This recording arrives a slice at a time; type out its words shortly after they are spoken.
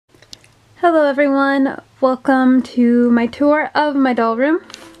Hello everyone, welcome to my tour of my doll room,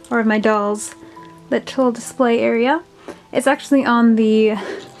 or my doll's little display area. It's actually on the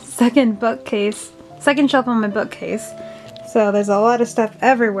second shelf on my bookcase, so there's a lot of stuff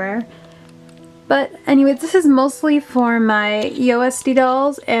everywhere. But anyway, this is mostly for my EOSD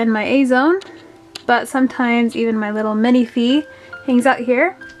dolls and my A-Zone, but sometimes even my little mini Fee hangs out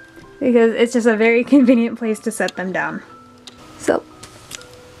here because it's just a very convenient place to set them down. So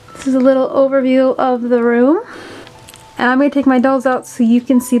this is a little overview of the room, and I'm going to take my dolls out so you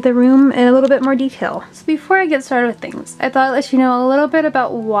can see the room in a little bit more detail. So before I get started with things, I thought I'd let you know a little bit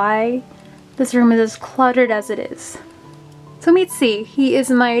about why this room is as cluttered as it is. So meet C. He is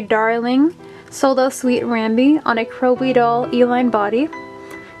my darling Solo Sweet Rambi on a Croby doll E-line body.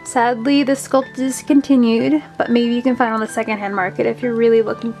 Sadly, the sculpt is discontinued, but maybe you can find it on the secondhand market if you're really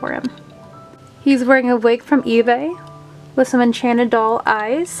looking for him. He's wearing a wig from eBay with some enchanted doll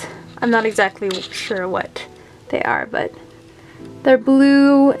eyes. I'm not exactly sure what they are, but they're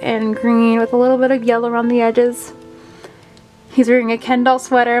blue and green with a little bit of yellow around the edges. He's wearing a Ken doll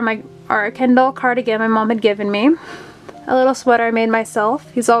sweater, or a Ken doll cardigan my mom had given me. A little sweater I made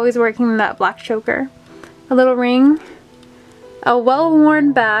myself. He's always working that black choker. A little ring. A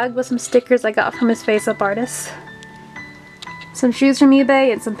well-worn bag with some stickers I got from his face-up artist. Some shoes from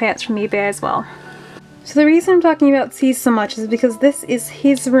eBay and some pants from eBay as well. So the reason I'm talking about C so much is because this is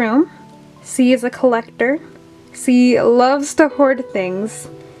his room. C is a collector. C loves to hoard things.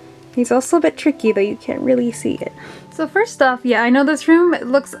 He's also a bit tricky, though you can't really see it. So first off, yeah, I know this room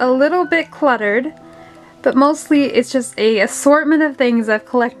looks a little bit cluttered, but mostly it's just an assortment of things I've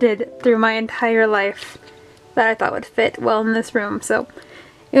collected through my entire life that I thought would fit well in this room. So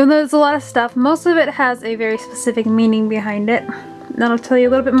even though there's a lot of stuff, most of it has a very specific meaning behind it. And I'll tell you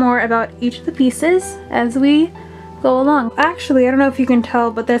a little bit more about each of the pieces as we go along. Actually, I don't know if you can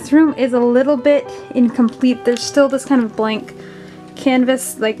tell, but this room is a little bit incomplete. There's still this kind of blank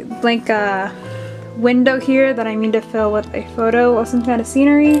canvas, blank window here that I need to fill with a photo of some kind of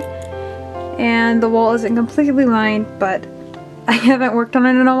scenery. And the wall isn't completely lined, but I haven't worked on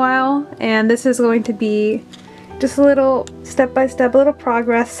it in a while, and this is going to be just a little step-by-step, little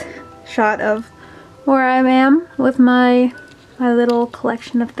progress shot of where I am with my little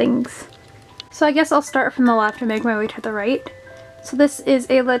collection of things. So I guess I'll start from the left and make my way to the right. So this is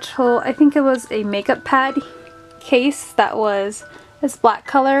a little, I think it was a makeup pad case that was this black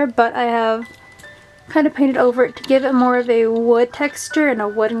color, but I have kind of painted over it to give it more of a wood texture and a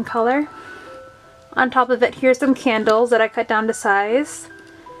wooden color. On top of it, here's some candles that I cut down to size.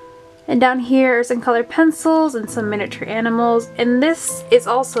 And down here are some colored pencils and some miniature animals. And this is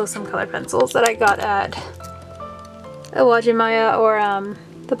also some colored pencils that I got at Wajimaya, or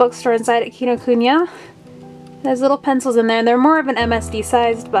the bookstore inside at Kinokuniya. There's little pencils in there, and they're more of an MSD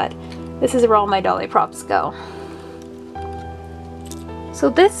sized, but this is where all my dolly props go. So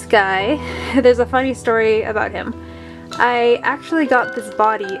this guy, there's a funny story about him. I actually got this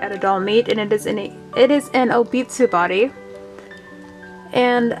body at a doll meet, and it is an Obitsu body.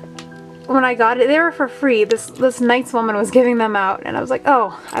 And when I got it, they were for free. This nice woman was giving them out, and I was like,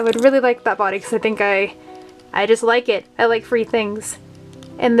 oh, I would really like that body because I think I just like it. I like free things.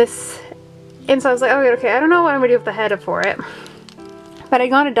 And so I was like, okay, I don't know what I'm gonna do with the head for it. But I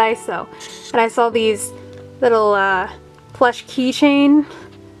got a Daiso, and I saw these little plush keychain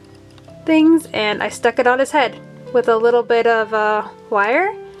things, and I stuck it on his head with a little bit of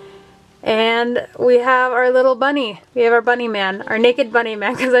wire. And we have our little bunny. We have our bunny man, our naked bunny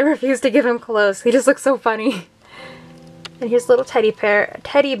man, because I refused to give him clothes. He just looks so funny. And here's a little teddy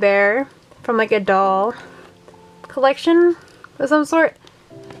bear from like a doll collection of some sort.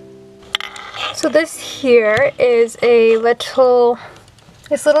 So this here is this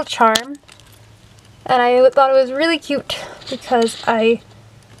little charm, and I thought it was really cute because I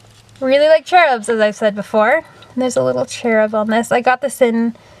really like cherubs, as I've said before. And there's a little cherub on this. I got this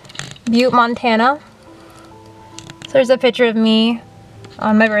in Butte, Montana. So there's a picture of me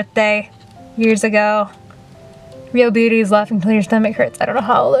on my birthday years ago. Real beauties, laughing until your stomach hurts. I don't know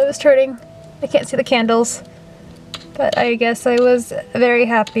how old I was turning. I can't see the candles. But I guess I was very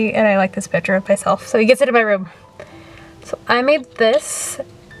happy, and I like this picture of myself. So he gets into my room. So I made this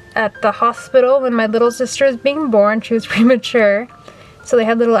at the hospital when my little sister was being born. She was premature. So they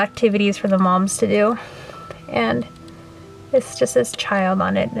had little activities for the moms to do. And it's just this child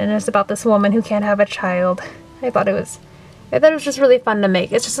on it, and it's about this woman who can't have a child. I thought it was just really fun to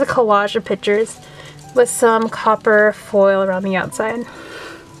make. It's just a collage of pictures with some copper foil around the outside.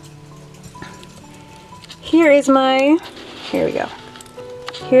 Here we go.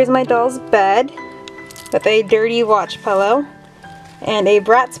 Here's my doll's bed with a dirty watch pillow. and a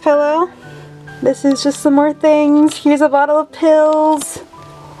Bratz pillow. This is just some more things. Here's a bottle of pills.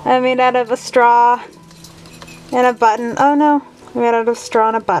 I made out of a straw and a button. Oh no, I made out of straw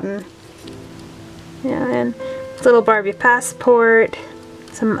and a button. Yeah, and a little Barbie passport,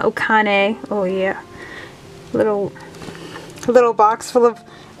 some Okane. Oh yeah, a little box full of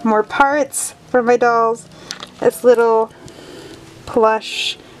more parts for my dolls. This little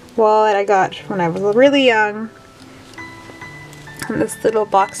plush wallet I got when I was really young. And this little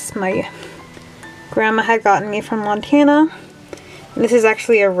box my grandma had gotten me from Montana. And this is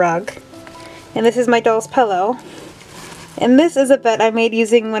actually a rug. And this is my doll's pillow. And this is a bed I made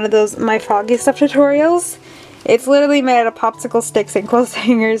using one of those My Froggy Stuff tutorials. It's literally made out of popsicle sticks and clothes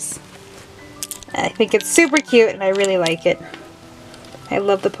hangers. I think it's super cute and I really like it. I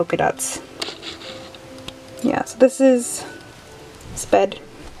love the polka dots. Yeah, so this is this bed.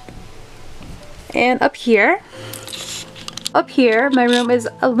 And up here my room is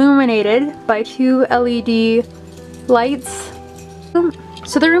illuminated by 2 LED lights.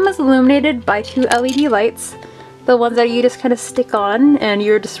 So the room is illuminated by 2 LED lights, the ones that you just kind of stick on and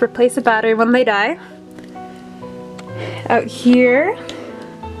you just replace the battery when they die. Out here,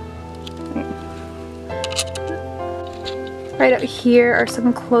 right out here are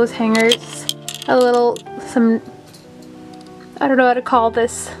some clothes hangers, I don't know how to call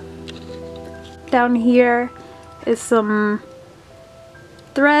this. Down here is some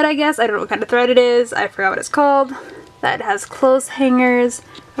thread, I guess. I don't know what kind of thread it is. I forgot what it's called. That has clothes hangers,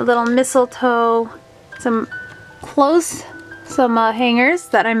 a little mistletoe, some hangers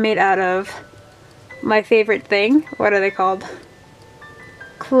that I made out of my favorite thing. What are they called?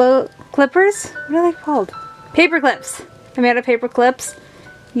 Clippers? What are they called? Paper clips. I made out of paper clips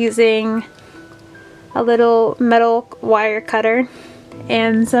using a little metal wire cutter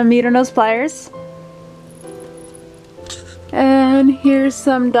and some meter nose pliers. And here's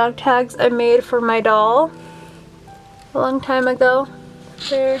some dog tags I made for my doll a long time ago.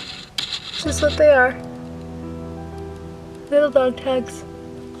 They're just what they are. Little dog tags.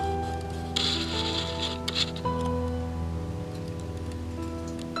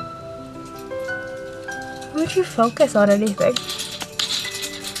 Would you focus on anything?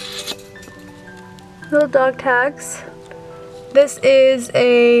 Little dog tags. This is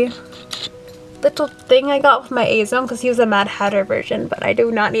a little thing I got with my Azone because he was a Mad Hatter version, but I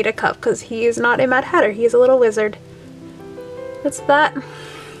do not need a cup because he is not a Mad Hatter. He is a little wizard. That's that.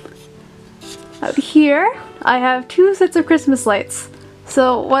 Out here, I have 2 sets of Christmas lights.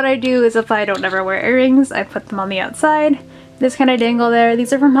 So what I do is if I don't ever wear earrings, I put them on the outside. This kind of dangle there.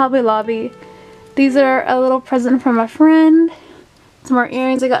 These are from Hobby Lobby. These are a little present from a friend. Some more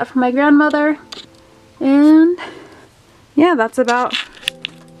earrings I got from my grandmother. And yeah,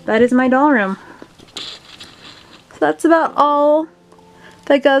 that is my doll room. So that's about all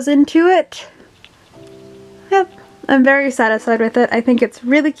that goes into it. Yep, I'm very satisfied with it. I think it's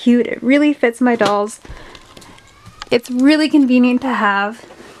really cute. It really fits my dolls. It's really convenient to have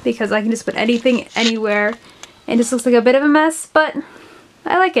because I can just put anything anywhere and it just looks like a bit of a mess, but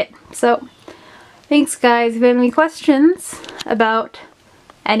I like it. So thanks guys. If you have any questions about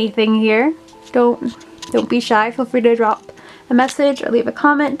anything here, don't be shy. Feel free to drop a message or leave a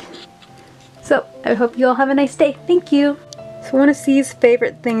comment. So I hope you all have a nice day. Thank you. So one of C's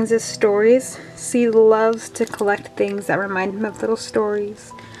favorite things is stories. C loves to collect things that remind him of little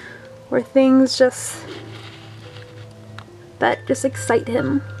stories or things that just excite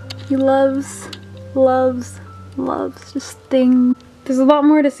him. He loves just things. There's a lot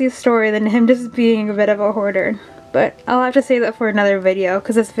more to C's story than him just being a bit of a hoarder. But I'll have to save that for another video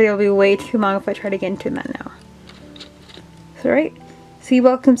because this video will be way too long if I try to get into that now. So right, C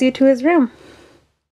welcomes you to his room.